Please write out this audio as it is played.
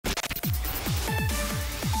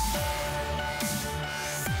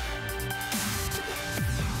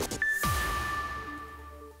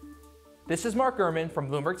This is Mark Gurman from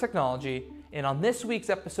Bloomberg Technology, and on this week's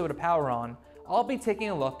episode of Power On, I'll be taking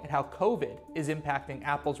a look at how COVID is impacting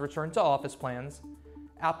Apple's return to office plans,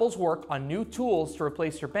 Apple's work on new tools to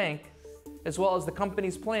replace your bank, as well as the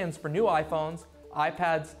company's plans for new iPhones,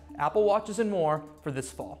 iPads, Apple Watches, and more for this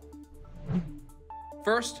fall.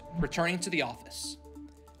 First, returning to the office.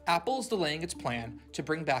 Apple is delaying its plan to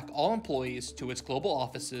bring back all employees to its global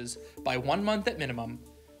offices by 1 month at minimum,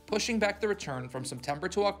 pushing back the return from September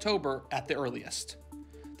to October at the earliest.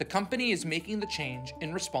 The company is making the change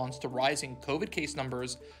in response to rising COVID case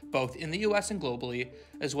numbers both in the US and globally,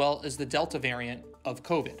 as well as the Delta variant of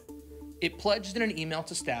COVID. It pledged in an email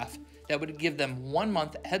to staff that would give them 1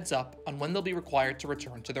 month heads up on when they'll be required to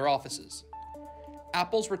return to their offices.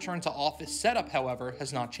 Apple's return to office setup, however,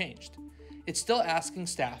 has not changed. It's still asking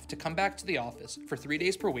staff to come back to the office for 3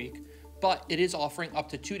 days per week, but it is offering up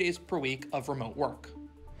to 2 days per week of remote work.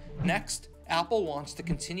 Next, Apple wants to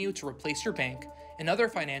continue to replace your bank and other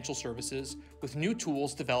financial services with new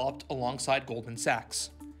tools developed alongside Goldman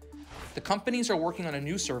Sachs. The companies are working on a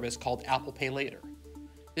new service called Apple Pay Later.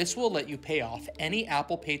 This will let you pay off any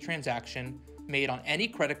Apple Pay transaction made on any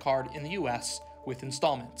credit card in the US with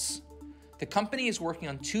installments. The company is working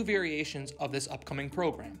on 2 variations of this upcoming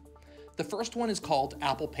program. The first one is called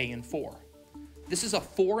Apple Pay in 4. This is a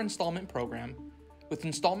 4 installment program with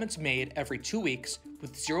installments made every 2 weeks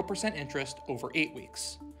with 0% interest over 8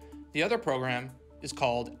 weeks. The other program is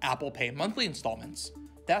called Apple Pay Monthly Installments.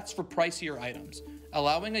 That's for pricier items,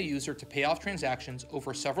 allowing a user to pay off transactions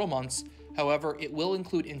over several months. However, it will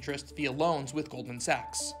include interest via loans with Goldman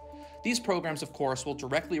Sachs. These programs, of course, will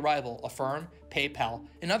directly rival Affirm, PayPal,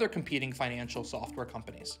 and other competing financial software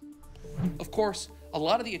companies. Of course, a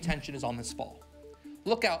lot of the attention is on this fall.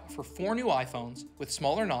 Look out for 4 new iPhones with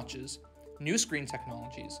smaller notches, new screen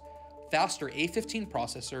technologies, faster A15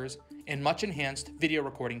 processors, and much enhanced video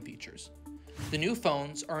recording features. The new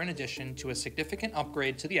phones are in addition to a significant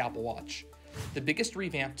upgrade to the Apple Watch, the biggest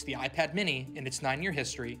revamp to the iPad mini in its 9-year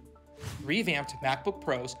history, revamped MacBook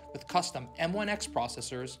Pros with custom M1X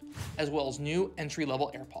processors, as well as new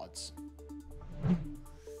entry-level AirPods.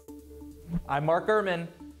 I'm Mark Gurman.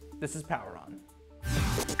 This is Power On.